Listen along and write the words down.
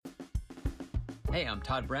Hey, I'm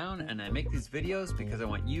Todd Brown, and I make these videos because I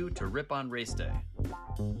want you to rip on race day.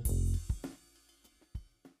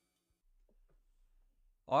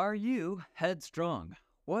 Are you headstrong?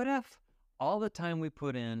 What if all the time we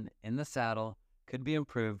put in the saddle could be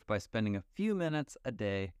improved by spending a few minutes a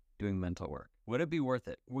day doing mental work? Would it be worth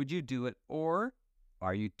it? Would you do it, or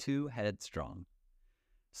are you too headstrong?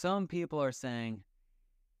 Some people are saying,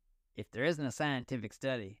 if there isn't a scientific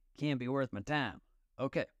study, it can't be worth my time.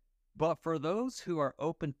 Okay. But for those who are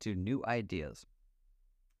open to new ideas,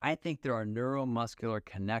 I think there are neuromuscular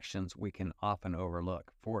connections we can often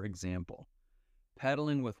overlook. For example,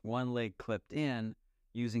 pedaling with one leg clipped in,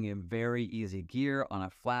 using a very easy gear on a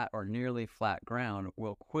flat or nearly flat ground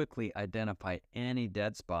will quickly identify any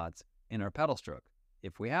dead spots in our pedal stroke.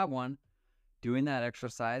 If we have one, doing that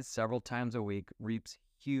exercise several times a week reaps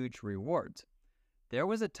huge rewards. There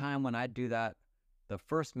was a time when I'd do that the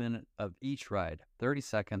first minute of each ride, 30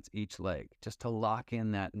 seconds each leg, just to lock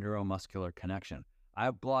in that neuromuscular connection.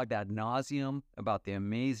 I've blogged ad nauseum about the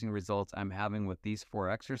amazing results I'm having with these 4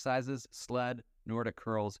 exercises: sled, Nordic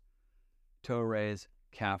curls, toe raise,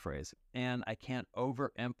 calf raise. And I can't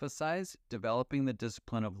overemphasize developing the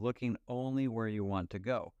discipline of looking only where you want to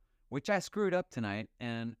go, which I screwed up tonight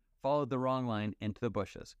and followed the wrong line into the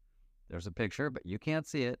bushes. There's a picture, but you can't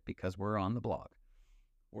see it because we're on the blog.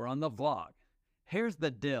 We're on the vlog. Here's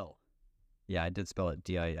the dill. Yeah, I did spell it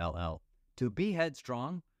D-I-L-L. To be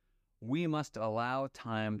headstrong, we must allow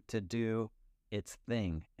time to do its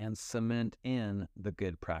thing and cement in the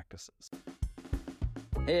good practices.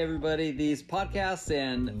 Hey everybody, these podcasts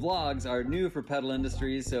and vlogs are new for Pedal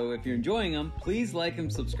Industries, so if you're enjoying them, please like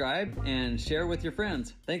and subscribe and share with your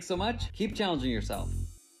friends. Thanks so much. Keep challenging yourself.